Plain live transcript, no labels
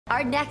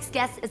Our next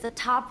guest is a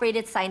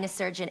top-rated sinus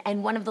surgeon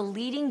and one of the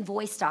leading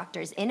voice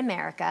doctors in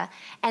America.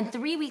 And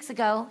 3 weeks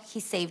ago, he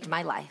saved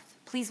my life.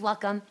 Please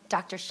welcome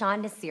Dr.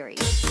 Shawn Nasseri.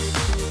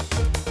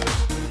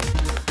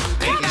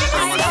 Thank you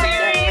so much.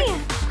 Nasseri.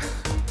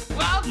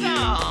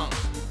 Welcome.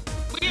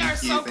 We are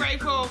so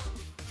grateful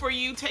for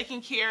you taking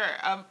care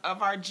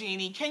of our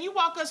Jeannie. Can you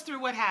walk us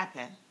through what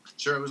happened?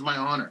 Sure, it was my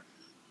honor.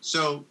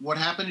 So what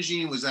happened to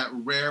Jeannie was that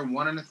rare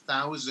 1 in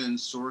 1,000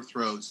 sore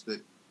throats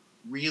that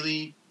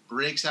really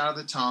breaks out of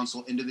the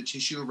tonsil into the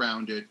tissue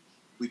around it.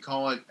 We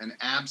call it an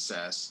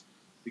abscess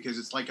because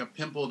it's like a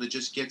pimple that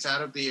just gets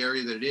out of the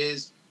area that it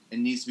is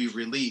and needs to be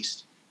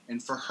released.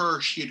 And for her,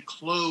 she had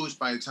closed,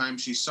 by the time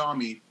she saw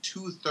me,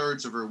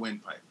 2/3 of her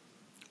windpipe.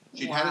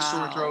 She'd had a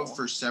sore throat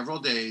for several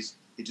days.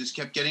 It just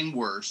kept getting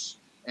worse.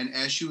 And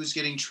as she was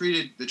getting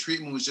treated, the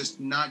treatment was just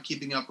not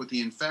keeping up with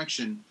the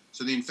infection.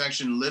 So the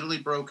infection literally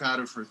broke out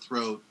of her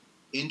throat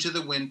into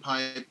the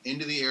windpipe,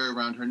 into the area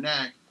around her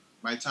neck.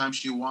 By the time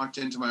she walked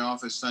into my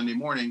office Sunday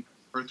morning,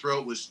 her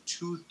throat was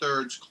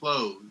 2/3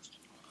 closed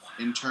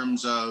in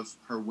terms of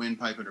her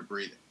windpipe and her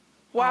breathing.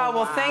 Wow,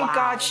 well, thank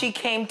God she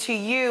came to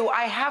you.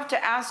 I have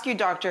to ask you,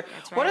 doctor,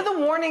 what are the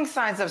warning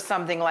signs of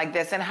something like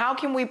this, and how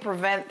can we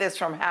prevent this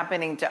from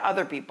happening to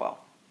other people?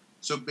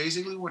 So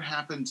basically what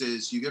happens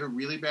is you get a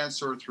really bad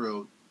sore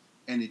throat,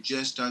 and it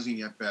just doesn't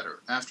get better.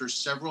 After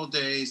several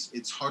days,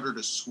 it's harder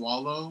to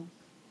swallow.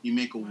 You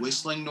make a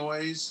whistling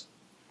noise.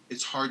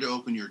 It's hard to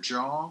open your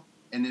jaw.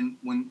 And then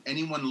when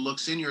anyone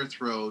looks in your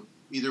throat,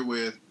 either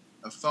with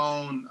a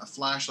phone, a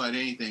flashlight,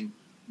 anything,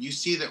 you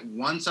see that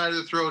one side of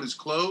the throat is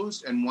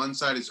closed and one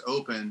side is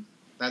open.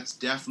 That's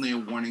definitely a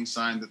warning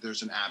sign that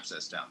there's an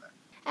abscess down there.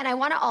 And I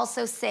want to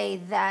also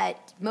say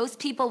that most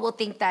people will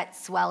think that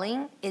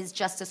swelling is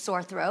just a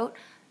sore throat.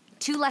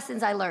 2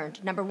 lessons I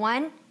learned. Number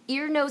 1,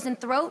 ear, nose, and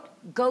throat,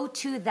 go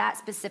to that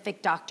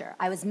specific doctor.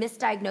 I was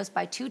misdiagnosed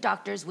by 2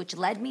 doctors, which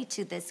led me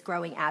to this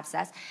growing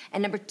abscess.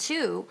 And number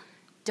 2,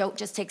 don't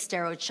just take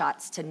steroid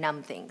shots to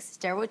numb things.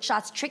 Steroid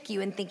shots trick you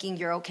in thinking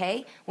you're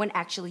okay when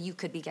actually you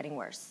could be getting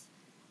worse.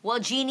 Well,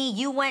 Jeannie,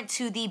 you went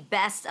to the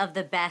best of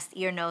the best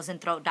ear, nose, and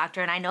throat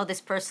doctor, and I know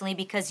this personally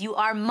because you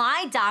are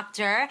my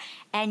doctor,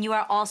 and you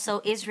are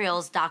also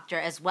Israel's doctor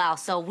as well.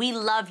 So we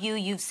love you.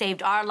 You've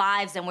saved our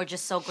lives, and we're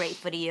just so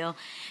grateful to you.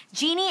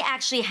 Jeannie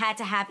actually had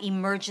to have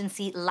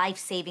emergency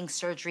life-saving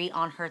surgery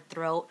on her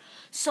throat.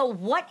 So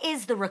what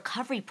is the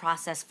recovery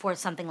process for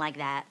something like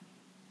that?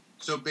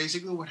 So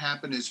basically what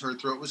happened is her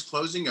throat was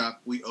closing up.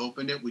 We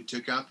opened it. We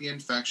took out the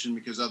infection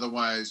because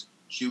otherwise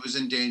she was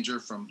in danger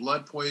from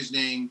blood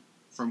poisoning,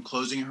 from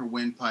closing her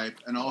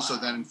windpipe, and also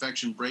that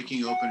infection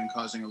breaking open and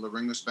causing a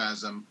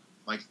laryngospasm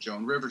like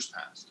Joan Rivers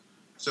passed.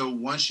 So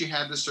once she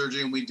had the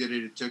surgery and we did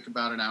it, it took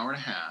about an hour and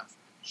a half.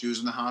 She was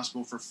in the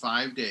hospital for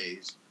 5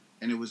 days,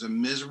 and it was a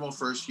miserable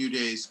first few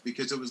days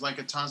because it was like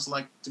a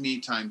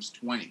tonsillectomy times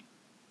 20.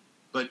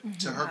 But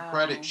to her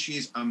credit,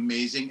 she's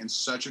amazing and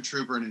such a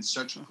trooper and in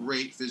such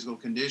great physical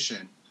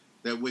condition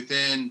that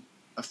within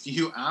a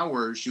few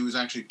hours, she was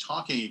actually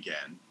talking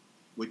again,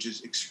 which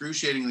is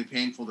excruciatingly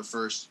painful the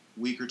first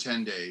week or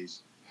 10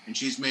 days. And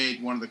she's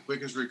made one of the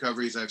quickest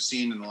recoveries I've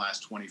seen in the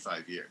last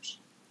 25 years.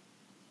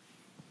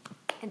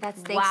 And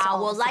that's thanks to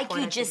all well, the like support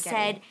you I've just been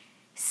getting. said,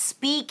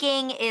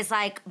 speaking is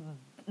like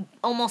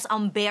almost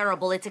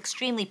unbearable. It's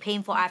extremely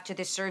painful after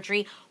this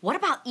surgery. What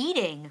about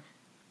eating?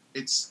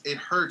 It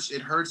hurts.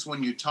 It hurts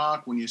when you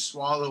talk, when you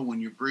swallow,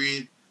 when you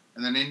breathe.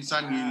 And then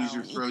anytime you use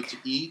your throat to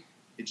eat,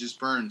 it just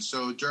burns.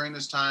 So during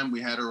this time, we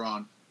had her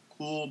on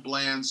cool,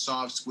 bland,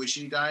 soft,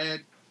 squishy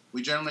diet.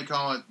 We generally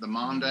call it the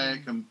mom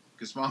diet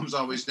because moms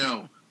always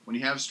know when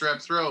you have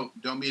strep throat,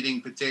 don't be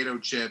eating potato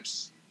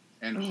chips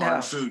and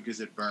hard food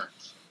because it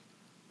burns.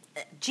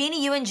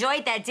 Jeannie, you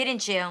enjoyed that,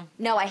 didn't you?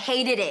 No, I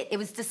hated it. It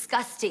was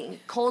disgusting.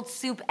 Cold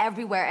soup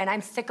everywhere, and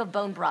I'm sick of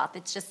bone broth.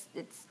 It's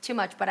too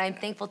much, but I'm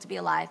thankful to be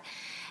alive.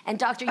 And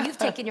doctor, you've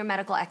taken your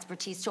medical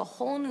expertise to a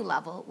whole new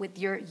level with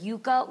your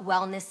Euka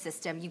wellness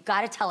system. You've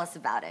got to tell us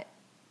about it.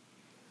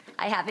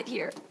 I have it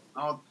here.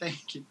 Oh,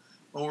 thank you.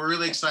 Well, we're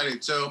really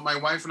excited. So my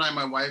wife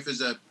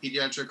is a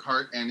pediatric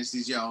heart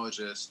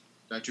anesthesiologist,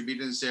 Dr.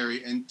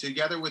 Nasseri, and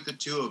together with the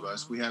 2 of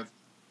us, we have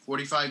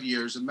 45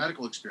 years of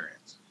medical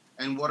experience.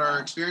 And what our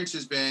experience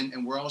has been,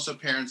 and we're also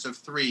parents of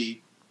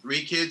 3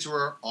 kids who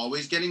are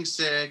always getting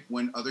sick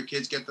when other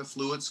kids get the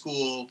flu at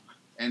school.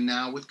 And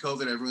now with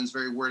COVID, everyone's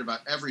very worried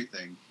about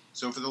everything.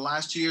 So for the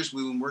last 2 years,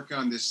 we've been working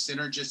on this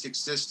synergistic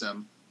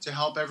system to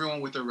help everyone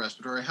with their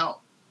respiratory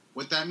health.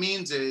 What that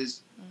means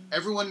is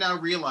everyone now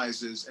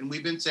realizes, and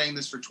we've been saying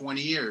this for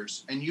 20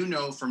 years, and you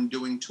know from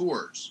doing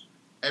tours,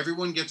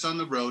 everyone gets on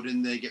the road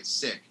and they get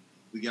sick.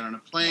 We get on a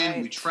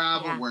plane, we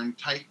travel, we're in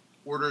tight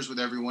quarters with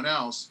everyone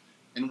else.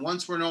 And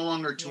once we're no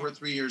longer 2 or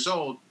 3 years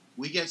old,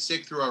 we get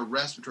sick through our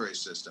respiratory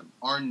system,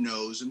 our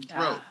nose and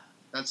throat.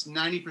 That's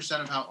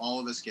 90% of how all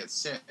of us get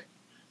sick.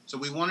 So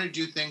we want to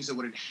do things that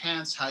would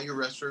enhance how your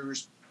respiratory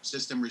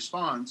system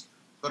responds,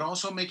 but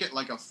also make it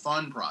like a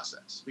fun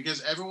process.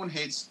 Because everyone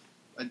hates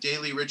a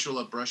daily ritual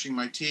of brushing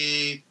my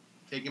teeth,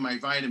 taking my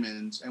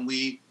vitamins, and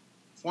we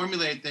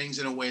formulate things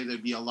in a way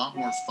that'd be a lot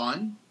more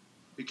fun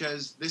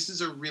because this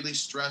is a really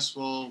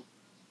stressful,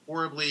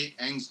 horribly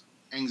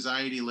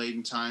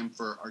anxiety-laden time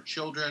for our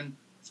children,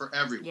 for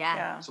everyone.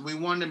 Yeah. So we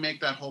wanted to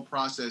make that whole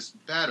process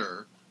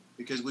better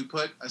because we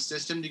put a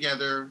system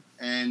together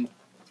and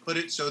put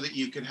it so that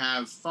you could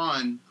have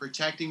fun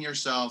protecting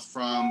yourself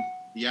from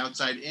the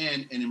outside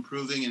in and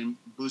improving and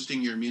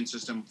boosting your immune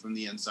system from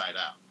the inside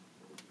out.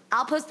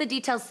 I'll post the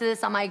details to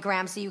this on my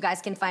gram so you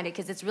guys can find it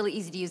because it's really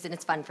easy to use and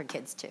it's fun for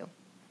kids too.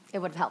 It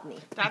would have helped me.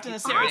 Dr.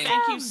 Nasseri,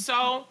 thank you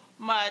so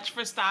much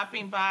for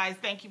stopping by.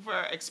 Thank you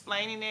for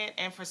explaining it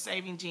and for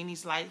saving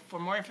Jeannie's life. For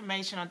more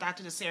information on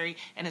Dr. Nasseri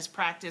and his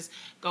practice,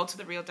 go to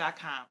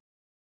thereal.com.